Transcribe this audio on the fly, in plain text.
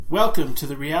Welcome to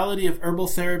the Reality of Herbal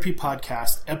Therapy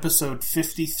Podcast, episode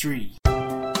 53.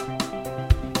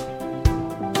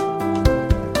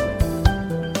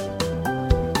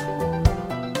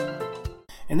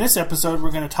 In this episode,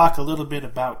 we're going to talk a little bit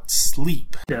about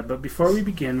sleep. But before we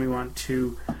begin, we want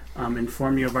to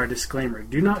inform you of our disclaimer.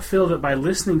 Do not feel that by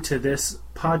listening to this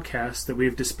podcast that we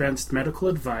have dispensed medical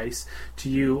advice to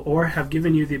you or have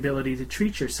given you the ability to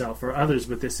treat yourself or others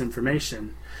with this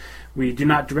information. We do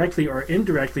not directly or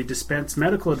indirectly dispense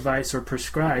medical advice or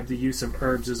prescribe the use of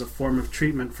herbs as a form of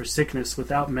treatment for sickness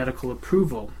without medical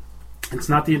approval. It's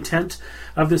not the intent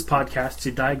of this podcast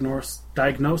to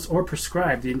diagnose or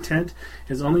prescribe. The intent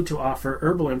is only to offer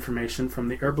herbal information from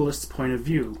the herbalist's point of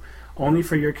view, only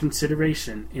for your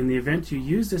consideration. In the event you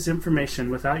use this information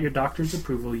without your doctor's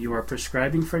approval, you are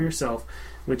prescribing for yourself,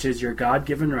 which is your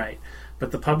God-given right.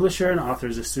 But the publisher and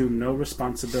authors assume no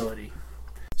responsibility.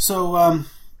 So,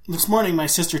 this morning my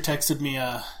sister texted me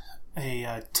a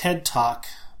TED Talk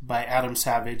by Adam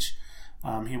Savage.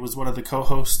 He was one of the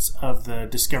co-hosts of the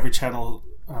Discovery Channel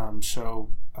show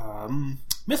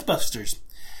Mythbusters.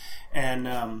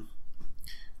 And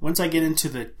once I get into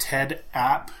the TED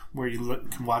app where you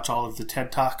can watch all of the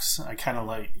TED Talks, I kind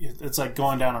of it's like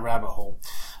going down a rabbit hole.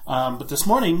 But this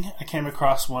morning I came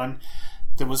across one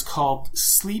that was called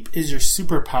Sleep is Your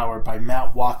Superpower by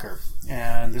Matt Walker.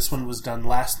 And this one was done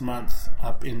last month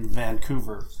up in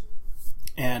Vancouver.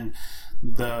 And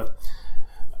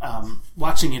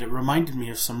watching it reminded me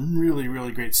of some really,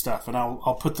 really great stuff. And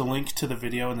I'll put the link to the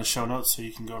video in the show notes so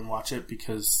you can go and watch it,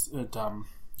 because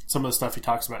some of the stuff he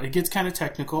talks about, it gets kind of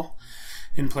technical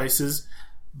in places,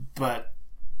 but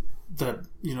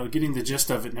getting the gist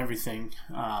of it and everything,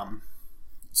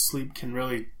 sleep can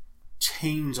really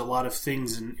change a lot of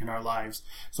things in our lives.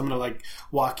 So I'm going to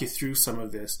walk you through some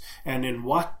of this. And in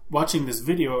watching this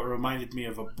video, it reminded me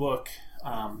of a book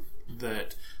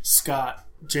that Scott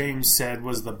James said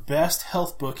was the best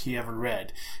health book he ever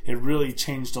read. It really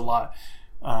changed a lot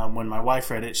when my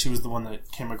wife read it. She was the one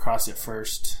that came across it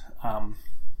first.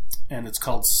 And it's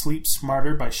called Sleep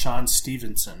Smarter by Shawn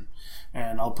Stevenson.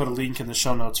 And I'll put a link in the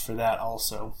show notes for that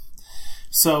also.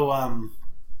 So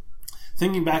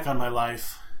thinking back on my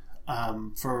life,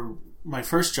 for my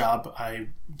first job, I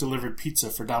delivered pizza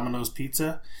for Domino's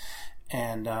Pizza.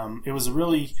 And it was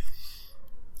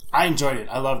I enjoyed it.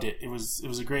 I loved it. It was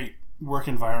a great work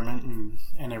environment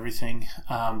and everything.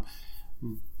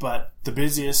 But the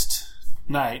busiest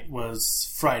night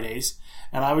was Fridays,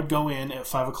 and I would go in at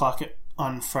 5 o'clock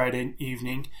on Friday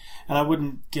evening, and I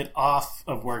wouldn't get off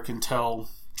of work until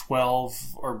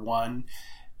 12 or 1.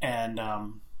 And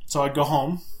so I'd go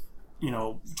home,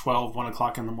 12, 1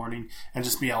 o'clock in the morning, and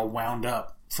just be all wound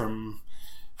up from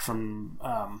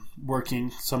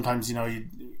working. Sometimes,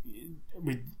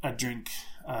 I'd drink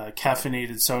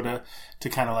caffeinated soda to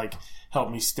kind of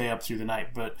help me stay up through the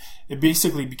night. But it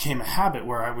basically became a habit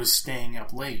where I was staying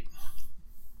up late.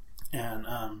 And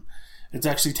it's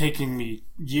actually taking me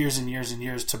years and years and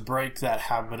years to break that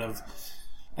habit of...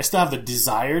 I still have the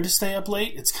desire to stay up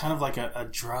late. It's kind of like a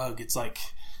drug. It's like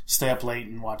stay up late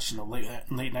and watch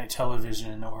late night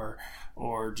television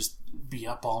or just be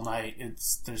up all night.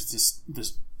 There's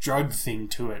this drug thing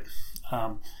to it.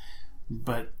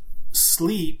 But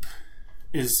sleep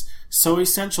is so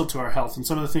essential to our health, and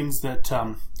some of the things that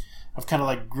I've kind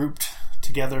of grouped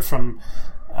together from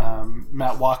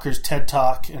Matt Walker's TED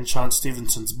Talk and Shawn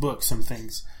Stevenson's book, some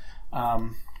things.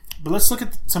 But let's look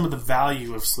at some of the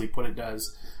value of sleep, what it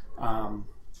does.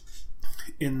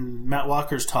 In Matt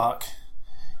Walker's talk,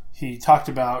 he talked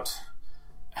about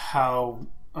how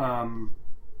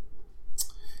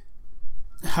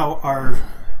our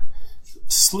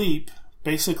sleep,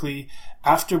 basically,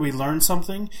 after we learn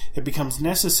something, it becomes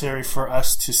necessary for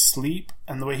us to sleep.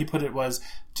 And the way he put it was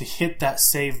to hit that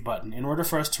save button. In order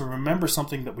for us to remember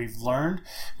something that we've learned,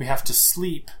 we have to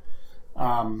sleep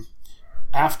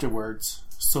afterwards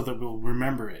so that we'll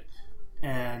remember it.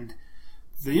 And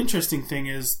the interesting thing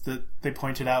is that they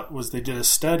pointed out was they did a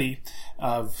study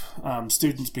of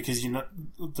students, because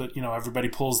everybody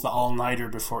pulls the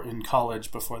all-nighter in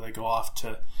college before they go off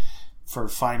for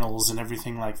finals and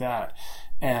everything like that.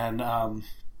 And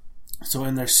so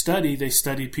in their study, they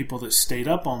studied people that stayed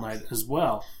up all night as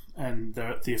well, and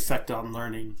the effect on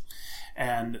learning.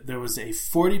 And there was a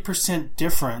 40%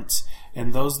 difference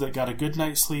in those that got a good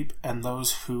night's sleep and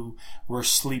those who were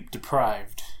sleep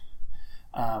deprived.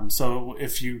 So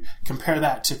if you compare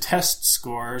that to test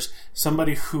scores,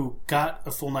 somebody who got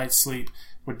a full night's sleep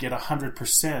would get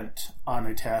 100% on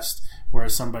a test,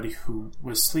 whereas somebody who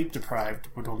was sleep deprived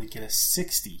would only get a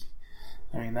 60.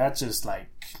 I mean, that just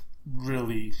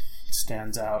really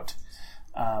stands out.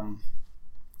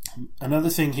 Another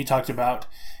thing he talked about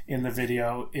in the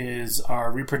video is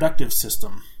our reproductive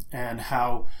system, and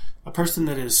how a person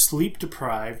that is sleep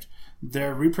deprived,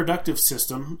 their reproductive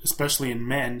system, especially in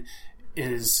men,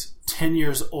 is 10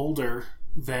 years older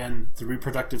than the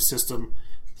reproductive system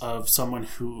of someone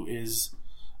who is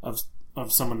of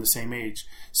someone the same age.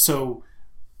 So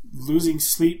losing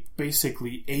sleep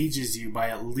basically ages you by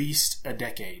at least a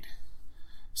decade.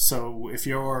 So if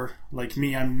you're like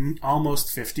me, I'm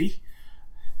almost 50.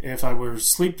 If I were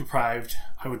sleep deprived,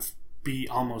 I would be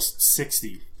almost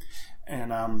 60.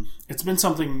 And it's been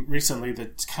something recently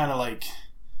that's kind of like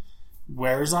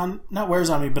not wears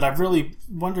on me, but I've really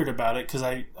wondered about it, because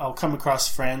I'll come across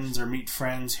friends or meet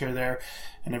friends here, there,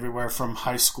 and everywhere from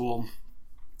high school,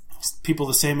 people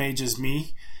the same age as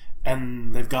me,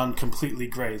 and they've gone completely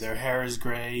gray. Their hair is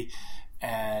gray,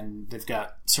 and they've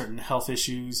got certain health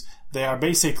issues. They are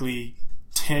basically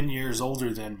 10 years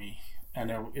older than me, and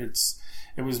it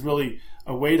was really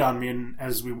a weight on me. And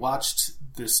as we watched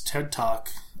this TED Talk,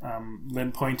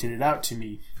 Lynn pointed it out to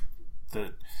me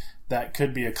that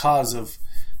could be a cause of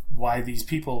why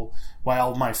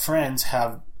all my friends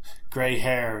have gray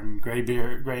hair and gray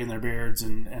in their beards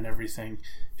and everything,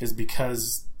 is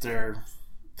because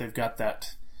they've got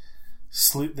that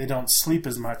sleep. They don't sleep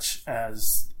as much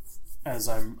as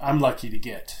I'm lucky to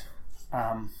get.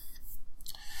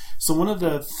 So one of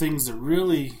the things that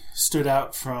really stood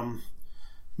out from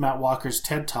Matt Walker's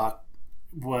TED Talk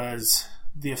was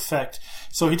the effect.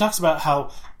 So he talks about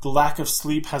how the lack of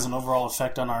sleep has an overall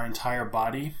effect on our entire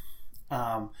body.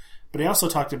 But he also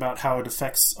talked about how it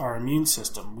affects our immune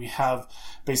system. We have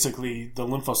basically the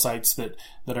lymphocytes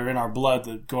that are in our blood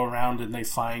that go around and they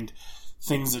find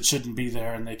things that shouldn't be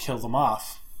there and they kill them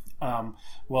off.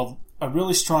 Well, a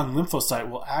really strong lymphocyte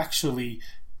will actually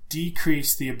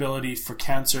decrease the ability for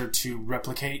cancer to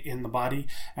replicate in the body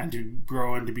and to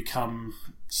grow and to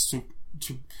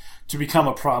become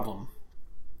a problem.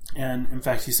 And in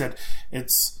fact, he said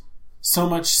it's so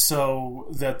much so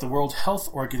that the World Health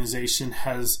Organization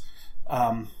has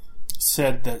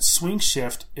said that swing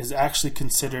shift is actually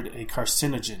considered a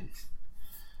carcinogen.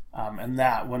 And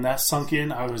when that sunk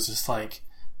in, I was just like,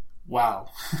 wow.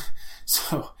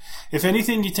 So if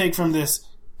anything you take from this,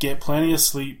 get plenty of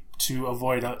sleep to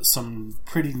avoid some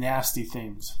pretty nasty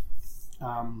things.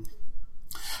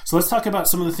 So let's talk about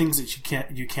some of the things that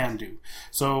you can do.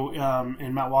 So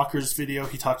in Matt Walker's video,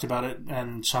 he talked about it,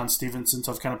 and Sean Stevenson.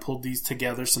 So I've kind of pulled these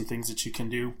together, some things that you can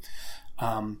do.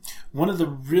 One of the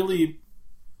really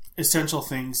essential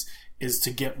things is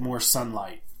to get more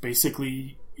sunlight.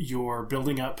 Basically, you're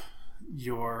building up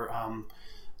your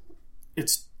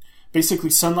it's basically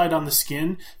sunlight on the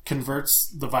skin converts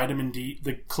the vitamin D,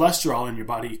 the cholesterol in your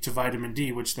body, to vitamin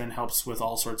D, which then helps with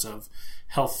all sorts of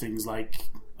health things like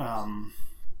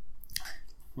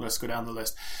let's go down the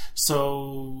list.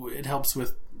 So it helps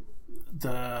with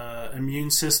the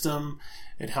immune system.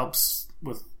 It helps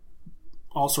with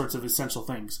all sorts of essential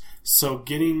things. So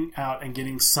getting out and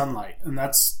getting sunlight, and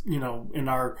that's, in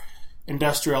our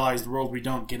industrialized world, we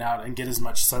don't get out and get as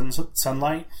much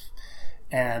sunlight.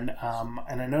 And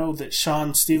I know that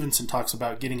Sean Stevenson talks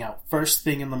about getting out first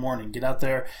thing in the morning. Get out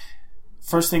there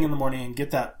first thing in the morning and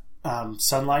get that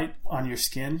sunlight on your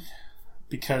skin,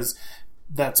 because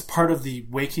that's part of the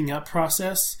waking up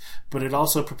process, but it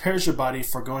also prepares your body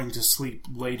for going to sleep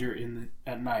later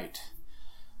at night.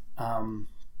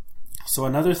 So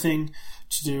another thing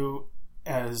to do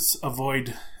is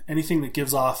avoid anything that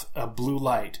gives off a blue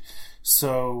light.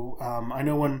 So I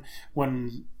know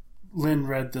when Lynn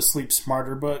read the Sleep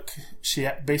Smarter book, she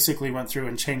basically went through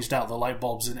and changed out the light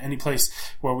bulbs in any place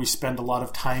where we spend a lot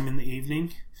of time in the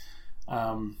evening.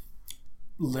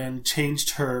 Lynn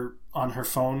changed on her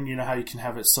phone, how you can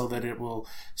have it so that it will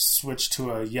switch to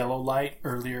a yellow light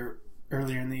earlier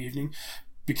in the evening,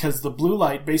 because the blue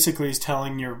light basically is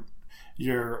telling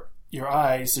your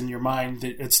eyes and your mind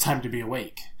that it's time to be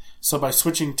awake. So by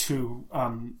switching to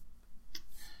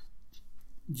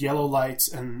yellow lights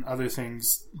and other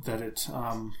things, that it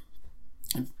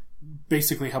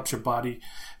basically helps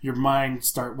your mind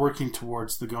start working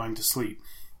towards the going to sleep.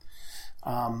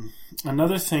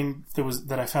 Another thing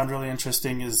that I found really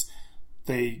interesting is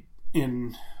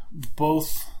in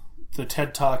both the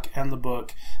TED Talk and the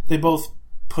book, they both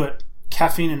put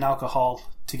caffeine and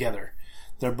alcohol together.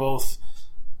 They're both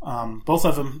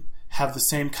of them have the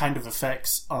same kind of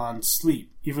effects on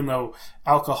sleep, even though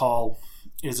alcohol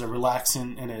is a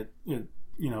relaxant and it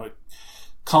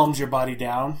calms your body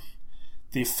down.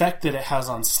 The effect that it has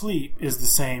on sleep is the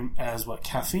same as what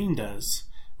caffeine does,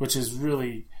 which is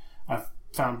really, I've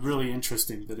found really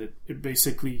interesting, that it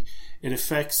basically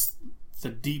affects the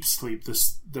deep sleep,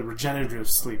 the regenerative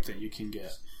sleep that you can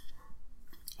get.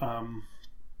 And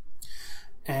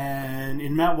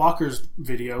in Matt Walker's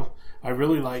video, I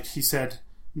really liked, he said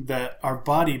that our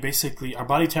body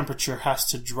temperature has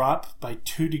to drop by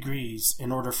 2 degrees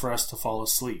in order for us to fall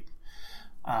asleep.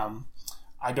 I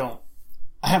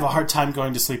have a hard time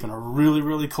going to sleep in a really,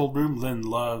 really cold room. Lynn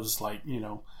loves,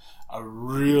 a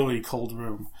really cold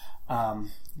room.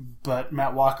 But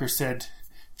Matt Walker said,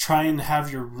 try and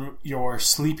have your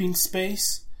sleeping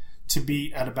space to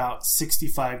be at about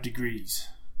 65 degrees.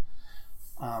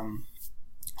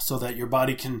 So that your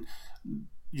body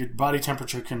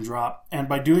temperature can drop. And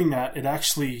by doing that, it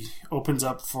actually opens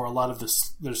up for a lot of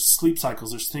this. There's sleep cycles.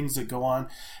 There's things that go on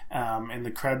in the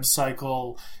Krebs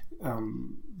cycle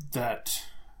that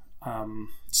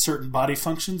certain body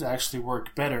functions actually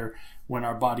work better when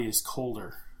our body is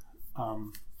colder.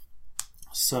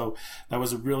 So that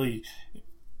was a really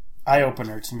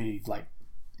eye-opener to me. Like,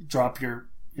 drop your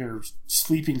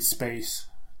sleeping space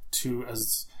to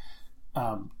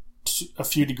a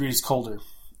few degrees colder.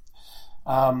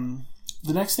 The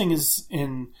next thing is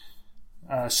in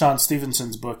Sean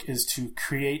Stevenson's book is to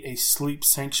create a sleep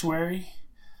sanctuary.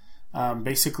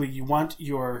 Basically, you want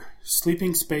your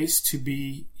sleeping space to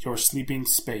be your sleeping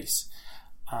space.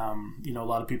 A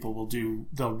lot of people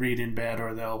they'll read in bed,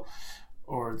 or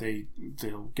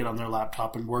they'll get on their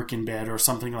laptop and work in bed or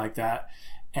something like that.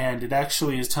 And it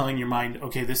actually is telling your mind,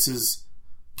 okay, this is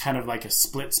kind of like a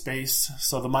split space.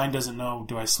 So the mind doesn't know,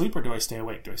 do I sleep or do I stay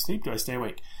awake? Do I sleep? Do I stay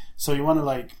awake? So you want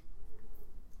to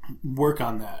work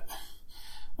on that.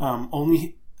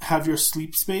 Only have your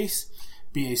sleep space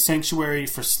be a sanctuary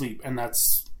for sleep, and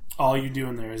that's all you do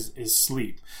in there is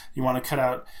sleep. You want to cut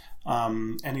out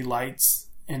any lights,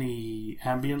 any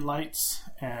ambient lights,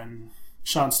 and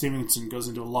Sean Stevenson goes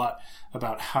into a lot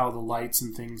about how the lights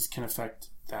and things can affect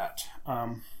that.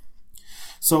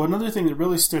 So another thing that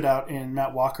really stood out in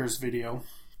Matt Walker's video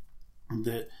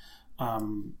that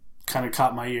kind of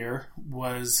caught my ear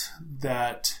was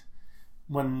that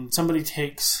when somebody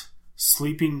takes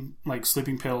sleeping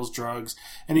pills, drugs,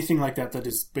 anything like that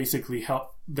is basically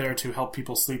there to help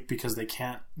people sleep because they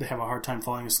have a hard time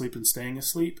falling asleep and staying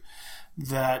asleep,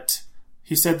 that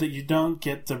he said that you don't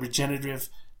get the regenerative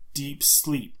deep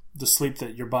sleep, the sleep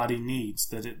that your body needs,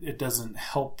 that it doesn't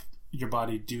help your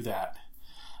body do that.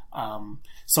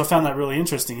 So I found that really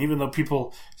interesting. Even though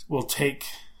people will take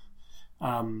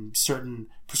certain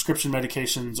prescription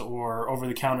medications or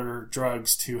over-the-counter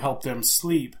drugs to help them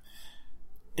sleep,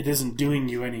 it isn't doing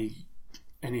you any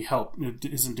help. It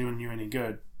isn't doing you any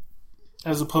good.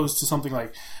 As opposed to something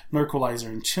like Nerquilizer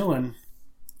and Chillin.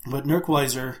 What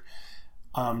Nerquilizer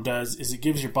does is it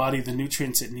gives your body the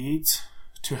nutrients it needs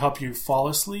to help you fall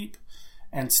asleep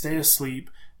and stay asleep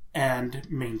and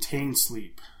maintain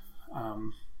sleep.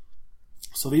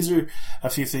 So these are a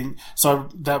few things. So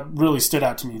that really stood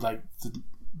out to me. Like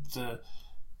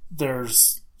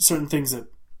there's certain things that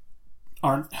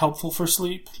aren't helpful for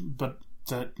sleep, but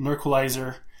that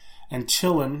Nerquilizer and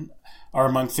Chillin are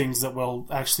among things that will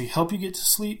actually help you get to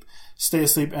sleep, stay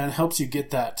asleep, and helps you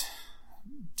get that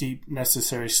deep,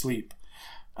 necessary sleep.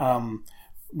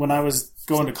 When I was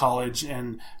going to college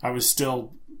and I was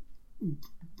still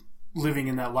living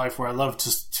in that life where I loved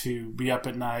to be up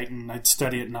at night and I'd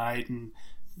study at night and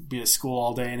be at school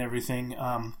all day and everything,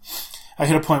 I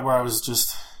hit a point where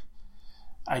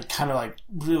I kind of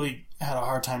really had a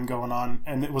hard time going on,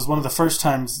 and it was one of the first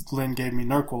times Lynn gave me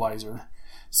Nerquilizer.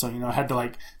 So, I had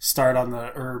to start on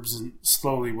the herbs and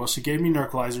slowly. Well, she gave me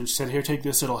Nerquilizer and she said, here, take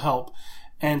this, it'll help.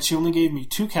 And she only gave me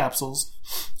 2 capsules,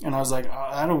 and I was like,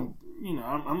 I don't,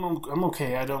 I'm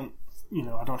okay. I don't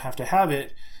have to have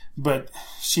it. But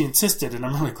she insisted, and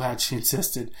I'm really glad she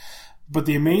insisted. But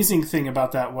the amazing thing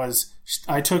about that was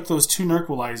I took those 2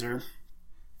 Nerquilizer,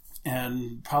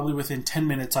 and probably within 10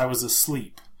 minutes I was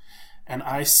asleep. And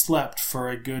I slept for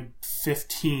a good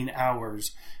 15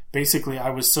 hours. Basically,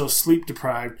 I was so sleep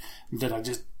deprived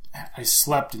that I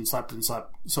slept and slept and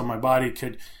slept, so my body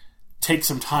could take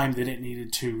some time that it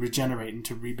needed to regenerate and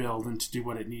to rebuild and to do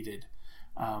what it needed.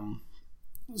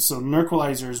 So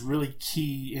Nerquilizer is really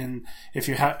key in if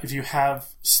you have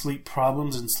sleep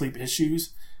problems and sleep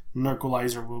issues,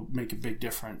 Nerquilizer will make a big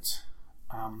difference.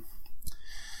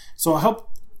 So I hope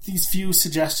these few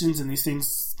suggestions and these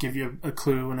things give you a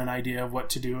clue and an idea of what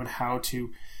to do and how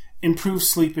to improve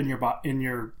sleep in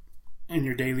your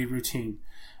daily routine.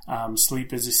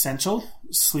 Sleep is essential.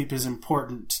 Sleep is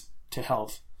important to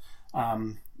health.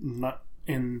 In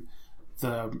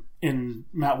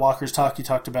Matt Walker's talk, he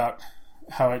talked about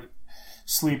how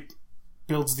sleep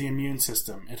builds the immune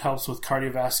system. It helps with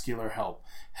cardiovascular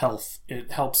health.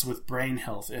 It helps with brain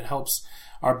health. It helps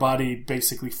our body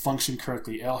basically function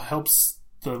correctly. It helps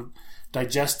the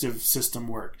digestive system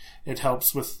work. It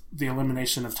helps with the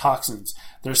elimination of toxins.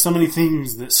 There's so many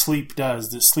things that sleep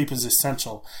does, that sleep is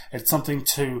essential. It's something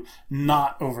to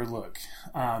not overlook.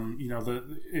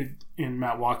 In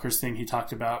Matt Walker's thing, he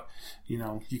talked about,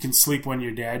 you can sleep when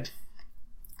you're dead.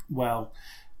 Well,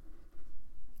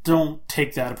 don't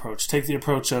take that approach. Take the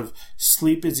approach of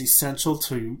sleep is essential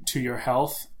to your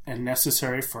health and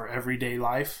necessary for everyday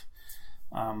life.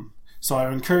 So I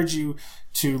would encourage you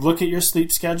to look at your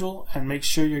sleep schedule and make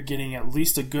sure you're getting at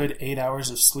least a good 8 hours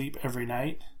of sleep every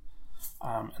night.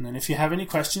 And then if you have any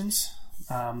questions,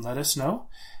 let us know,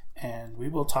 and we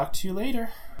will talk to you later.